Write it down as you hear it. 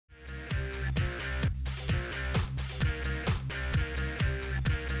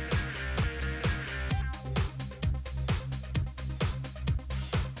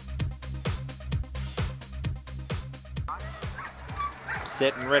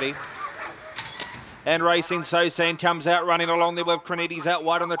Set and ready. And Racing Sosan comes out running along there with Crenetti's out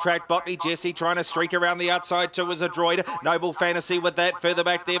wide on the track. Botany Jesse trying to streak around the outside too as a droid. Noble Fantasy with that. Further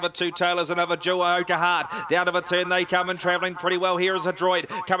back there, but Two Tailors, another duo. Oka Heart. Down to the turn they come and travelling pretty well here is a droid.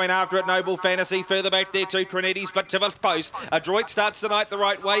 Coming after it, Noble Fantasy. Further back there too, Crenetti's, but to the post. A droid starts tonight the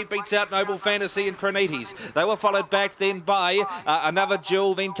right way. Beats out Noble Fantasy and Crenetti's. They were followed back then by another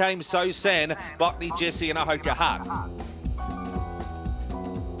duel. Then came Sosan, Botany Jesse and Oka Heart.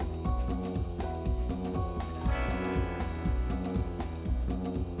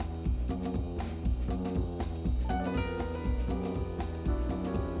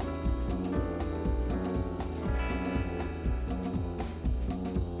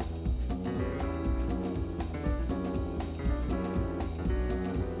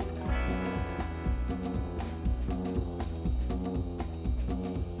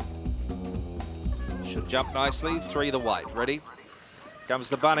 Should jump nicely, 3 the weight. Ready? Comes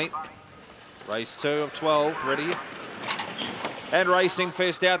the bunny. Race 2 of 12, ready? And Racing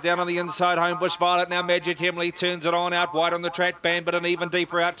first out down on the inside, Homebush Violet. Now Magic Emily turns it on out wide on the track. Bambit and even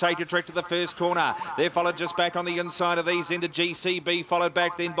deeper out. Take a trick to the first corner. They're followed just back on the inside of these into GCB. Followed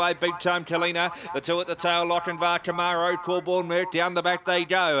back then by Big Time Kalina. The two at the tail, Lochinvar Camaro. Corborn Mert. Down the back they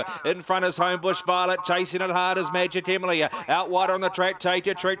go. In front is Homebush Violet. Chasing it hard as Magic Emily. Out wide on the track. Take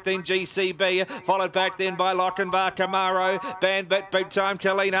a trick then GCB. Followed back then by Lochinvar Camaro. Bambit, Big Time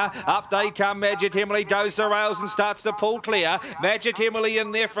Kalina. Up they come. Magic Emily goes the rails and starts to pull clear. Magic Emily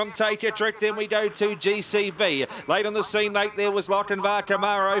in there from Take a Trick. Then we go to GCB. Late on the scene, late there was Lochinvar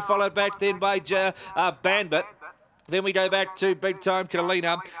Camaro, followed back then by Bandit. Then we go back to Big Time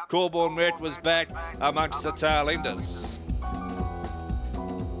Kalina. Corborn Mert was back amongst the tail enders.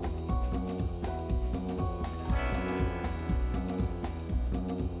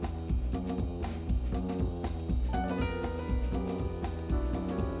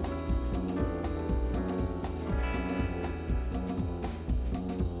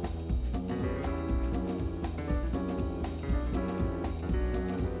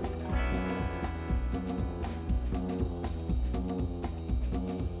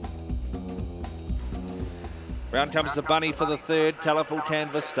 Round comes the bunny for the third Colourful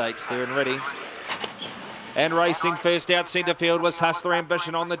Canvas Stakes. They're in ready. And Racing first out centre field was Hustler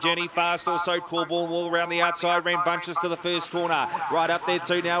Ambition on the journey fast. Also Corborn Wall around the outside. Ran bunches to the first corner. Right up there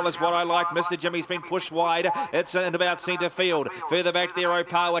too now is What I Like. Mr. Jimmy's been pushed wide. It's in about centre field. Further back there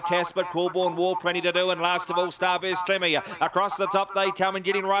Opawa Casper. Corborn Wall plenty to do. And last of all Starburst Clemmy. Across the top they come and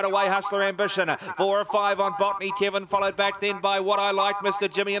getting right away Hustler Ambition. 4 or 5 on Botany Kevin. Followed back then by What I Like. Mr.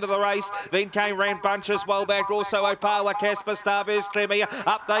 Jimmy into the race. Then came ran bunches well back. Also Opawa Casper. Starburst Clemmy.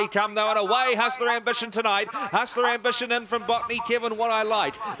 Up they come though and away Hustler Ambition tonight. Hustler Ambition in from Botany Kevin, What I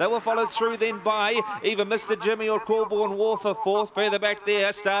Like. They were followed through then by either Mr. Jimmy or Corborn War for 4th. Further back there,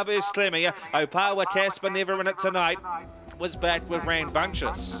 Starburst Clemmy. Opawa Casper, never in it tonight, was back with Ran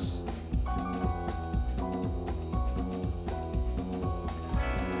Bunches.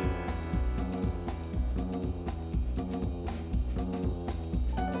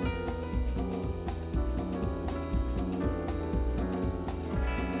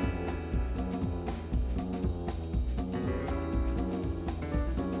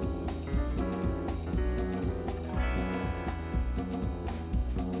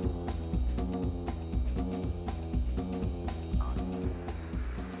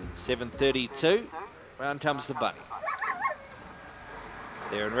 .732. Round comes the bunny.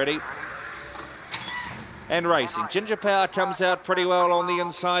 There and ready. And Racing. Ginger Power comes out pretty well on the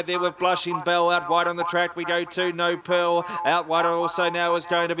inside there with Blushing Bell. Out wide on the track we go to No Pearl. Out wide also now is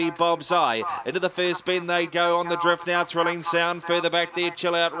going to be Bob's Eye. Into the first bend they go on the drift now. Thrilling Sound. Further back there,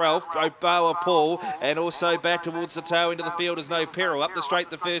 Chill Out Ralph. Boa Paul. And also back towards the tail into the field is No Peril. Up the straight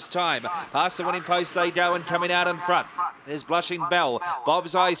the first time. Past the winning post they go and coming out in front. There's Blushing Bell.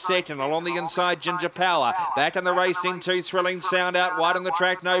 Bob's Eye second. Along the inside, Ginger Power. Back in the race into Thrilling Sound. Out wide on the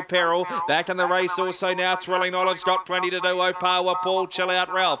track, No Peril. Back in the race also now, Thrilling Olive's got plenty to do. Opawa Paul, Chill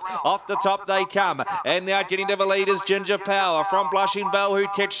Out Ralph. Off the top they come. And now getting to the lead is Ginger Power from Blushing Bell, who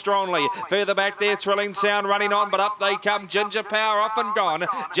kicked strongly. Further back there, Thrilling Sound running on, but up they come. Ginger Power off and gone.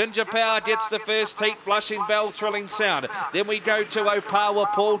 Ginger Power gets the first heat. Blushing Bell, Thrilling Sound. Then we go to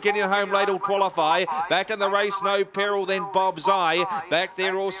Opawa Paul, getting home late will qualify. Back in the race, No Peril, then Bob's Eye. Back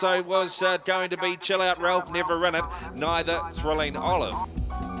there also was going to be Chill Out Ralph, never in it. Neither Thrilling Olive.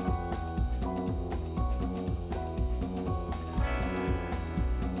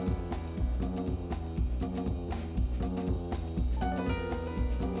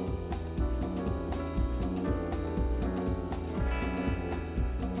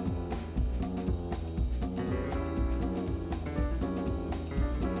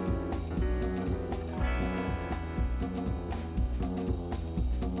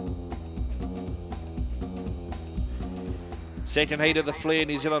 Second heat of the Flair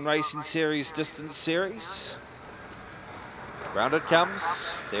New Zealand Racing Series Distance Series. Round it comes,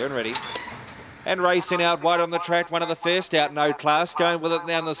 there and ready. And racing out wide on the track, one of the first out, No Class. Going with it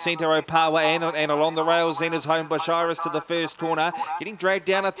down the centre, Opawa and along the rails then is Homebush Iris to the first corner. Getting dragged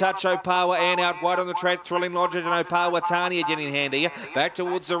down a touch, Opawa and out wide on the track, Thrilling Logic and Opawa Tania getting handy. Back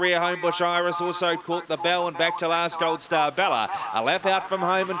towards the rear, Homebush Iris also caught the bell and back to last, Gold Star Bella. A lap out from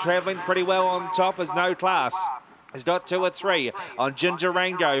home and travelling pretty well on top is No Class. Has got 2 or 3 on Ginger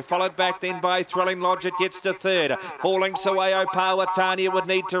Rango, followed back then by Thrilling Logic, gets to third. 4 lengths away, Opawa Tania would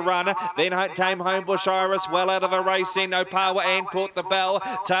need to run. Then came Homebush Iris, well out of the race in. Opawa and caught the bell,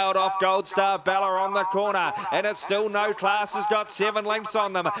 tailed off Gold Star Bella on the corner. And it's still No Class, has got 7 lengths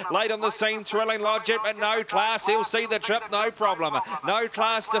on them. Late on the scene, Thrilling Logic, but No Class, he'll see the trip, no problem. No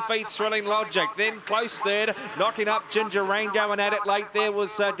Class defeats Thrilling Logic. Then close third, knocking up Ginger Rango, and at it late there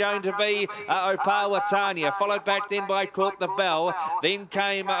was going to be Opawa Tania, followed back then by Caught the Bell. Then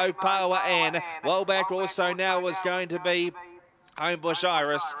came Opawa Ann. Well back also now was going to be Homebush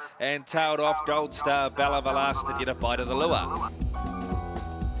Iris, and tailed off Gold Star Bella Velas to get a bite of the lure.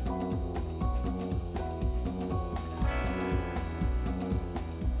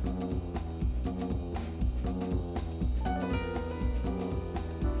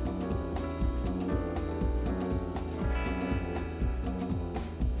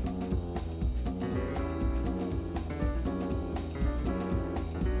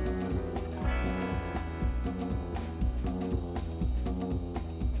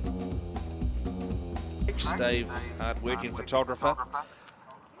 Dave, hard-working photographer,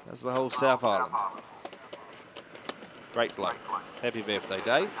 does the whole South Island. Great bloke. Happy birthday,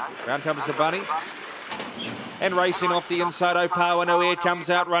 Dave. Round comes the bunny. And racing off the inside, Opawa No Air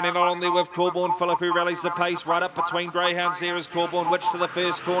comes out, running along there with Corborn Phillip, who rallies the pace. Right up between greyhounds there is Corborn Witch to the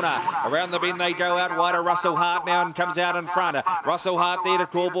first corner. Around the bend they go out wider. Russell Hart now and comes out in front. Russell Hart there to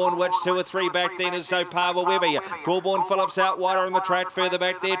Corborn Witch. 2 or 3 back then is Opawa Webby. Corborn Phillips out wider on the track. Further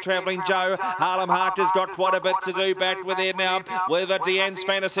back there, Travelling Joe. Harlem Hart has got quite a bit to do back with there now. With a Deanne's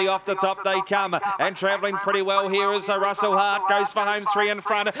Fantasy off the top they come. And travelling pretty well here is Russell Hart. Goes for home 3 in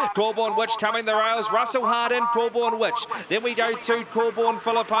front. Corborn Witch coming the rails. Russell Hart in Corborn Witch. Then we go to Corborn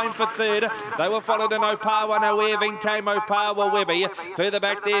Phillip home for third. They were followed in Opawa No Air, then came Opawa Webby. Further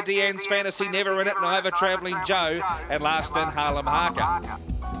back there, Deanne's Fantasy never in it, neither Travelling Joe. And last in Harlem Harker.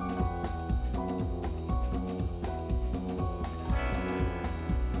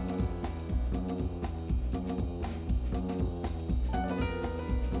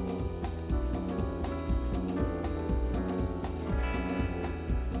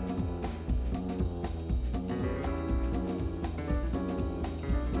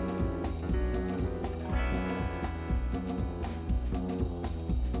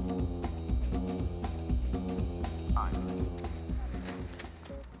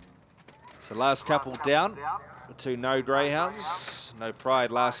 The last couple down, the 2 No Greyhounds. No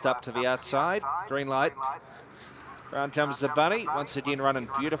Pride last up to the outside. Green light. Round comes the bunny. Once again running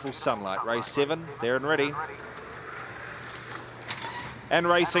beautiful sunlight. Race 7, there and ready. And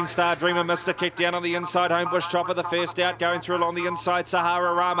Racing Star Dreamer missed the kick down on the inside. Homebush Chopper the first out, going through along the inside.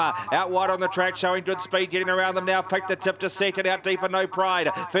 Sahara Rama out wide on the track, showing good speed, getting around them now. Picked the tip to second, out deeper, No Pride.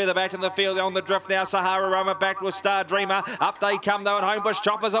 Further back in the field on the drift now. Sahara Rama back with Star Dreamer. Up they come though, and Homebush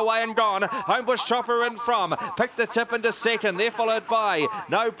Chopper's away and gone. Homebush Chopper in from. Picked the tip into second. They're followed by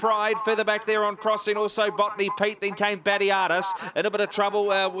No Pride. Further back there on crossing, also Botany Pete. Then came Batty Artis. In a bit of trouble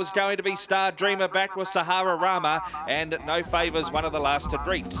was going to be Star Dreamer back with Sahara Rama. And No Favours, one of the last to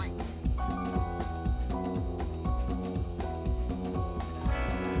greet.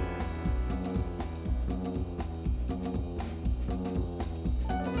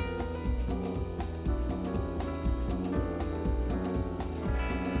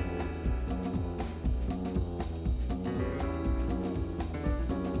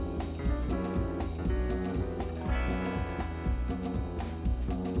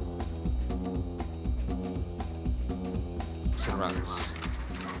 Some runs.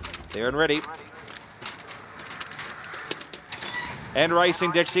 There and ready. And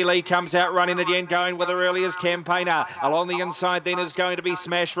Racing Dixie Lee comes out running again, going with her early as Campaigner. Along the inside then is going to be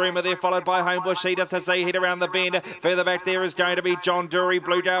Smash Rumour there, followed by Homebush Edith as they head around the bend. Further back there is going to be John Dury.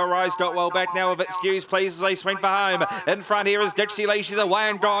 Bluedale Rise got well back now with Excuse Please as they swing for home. In front here is Dixie Lee, she's away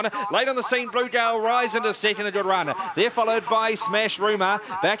and gone. Late on the scene, Bluedale Rise into second, a good run. They're followed by Smash Rumour.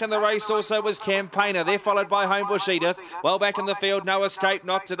 Back in the race also was Campaigner. They're followed by Homebush Edith. Well back in the field, No Escape,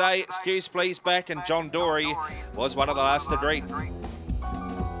 Not Today. Excuse Please back, and John Dory was one of the last to greet.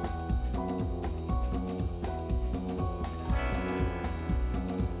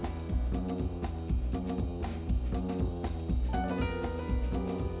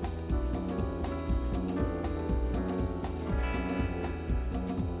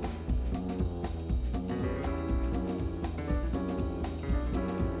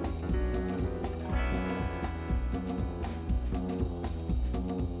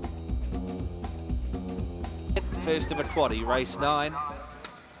 first of a quaddie, race 9.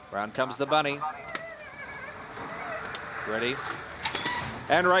 Round comes the bunny. Ready.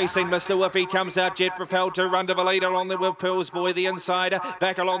 And racing, Mr. Whippy comes out, jet propelled to run to the lead along the with Pearls Boy, the insider.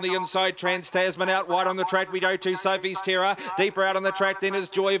 Back along the inside, Trans-Tasman out wide on the track. We go to Sophie's Terror. Deeper out on the track then is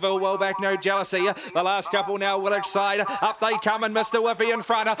Joyville. Well back, No Jealousy. The last couple now, Willage side. Up they come and Mr. Whippy in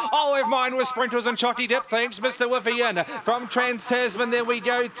front. Oh, if mine was sprinters and Chalky Dip. Thanks, Mr. Whippy in. From Trans-Tasman, then we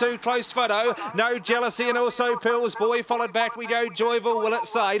go to Close Photo. No Jealousy and also Pearls Boy. Followed back, we go Joyville, Willage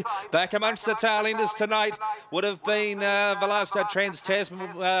side. Back amongst the tail enders tonight would have been the last Trans-Tasman.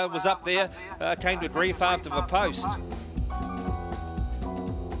 Was up there, came to grief after the post.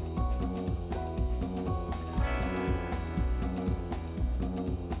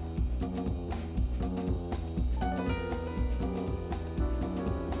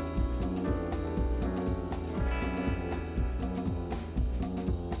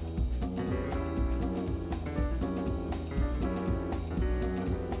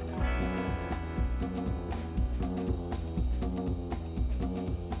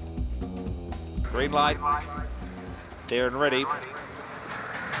 Green light, there and ready.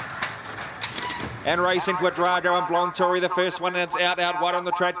 And racing Quadrago and Blontori, the first one, and it's out wide on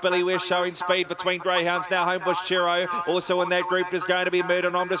the track. Billy West showing speed between greyhounds now. Homebush Chiro also in that group is going to be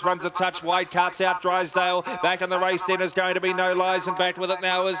Murder Nom, just runs a touch wide, cuts out Drysdale. Back in the race then is going to be No Lies, and back with it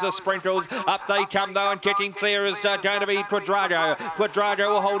now is the Sprinkles. Up they come though, and kicking clear is going to be Quadrago.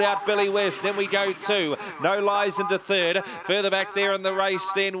 Quadrago will hold out Billy West. Then we go to No Lies into third. Further back there in the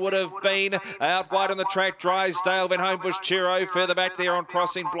race then would have been out wide on the track Drysdale, then Homebush Chiro. Further back there on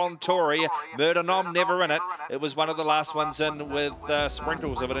crossing Blontori. Murder Nom never in it. It was one of the last ones in with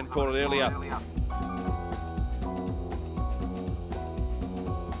Sprinkles, if I didn't call it earlier.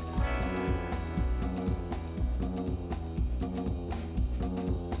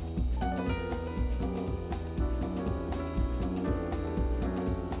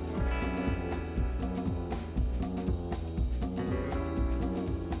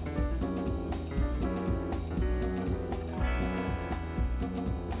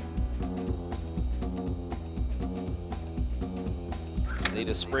 Need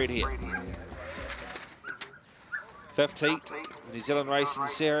a spread here. 5th heat, New Zealand Racing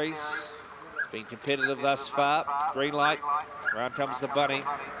Series. It's been competitive thus far. Green light, round comes the bunny.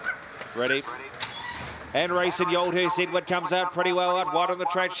 Ready. And racing, Yoldhurst Edward comes out pretty well out wide on the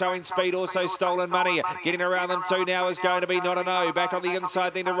track, showing speed, also Stolen Money. Getting around them too now is going to be Not a No. Back on the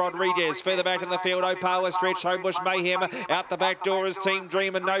inside then to Rodriguez. Further back in the field, Opawa Stretch, Homebush Mayhem. Out the back door is Team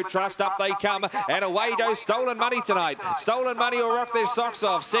Dream and No Trust. Up they come and away goes Stolen Money tonight. Stolen Money will rock their socks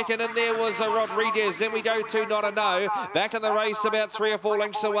off. Second in there was Rodriguez. Then we go to Not a No. Back in the race about 3 or 4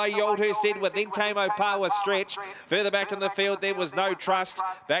 lengths away, Yoldhurst Edward. Then came Opawa Stretch. Further back in the field there was No Trust.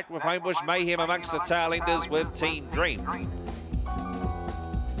 Back with Homebush Mayhem amongst the tail enders with Team Dream.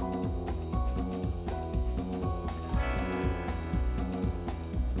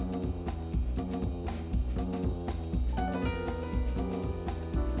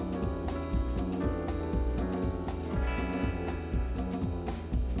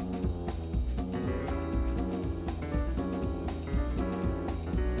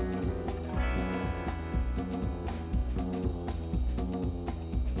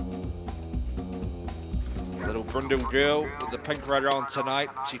 Little Brindle girl with the pink rudder on tonight.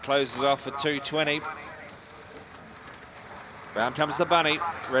 She closes off for 2:20. Round comes the bunny.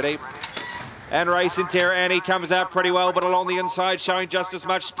 Ready. And racing Terra Annie comes out pretty well, but along the inside showing just as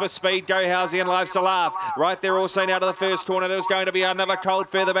much speed. Go Housey and Life's a Laugh. Right there also now to the first corner. There's going to be another cold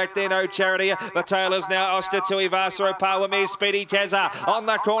further back there. No Charity. The tail is now Oscar Tui Vasa Opawa Mir Speedy Kaza on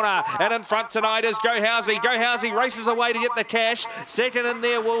the corner. And in front tonight is Go Housey. Go Housey races away to get the cash. Second in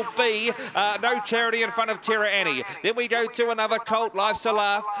there will be No Charity in front of Terra Annie. Then we go to another colt, Life's a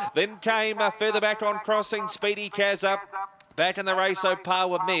Laugh. Then came further back on crossing Speedy Kaza. Back in the race,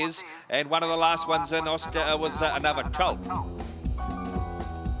 Opawa Miz, and one of the last ones in Oscar was another colt.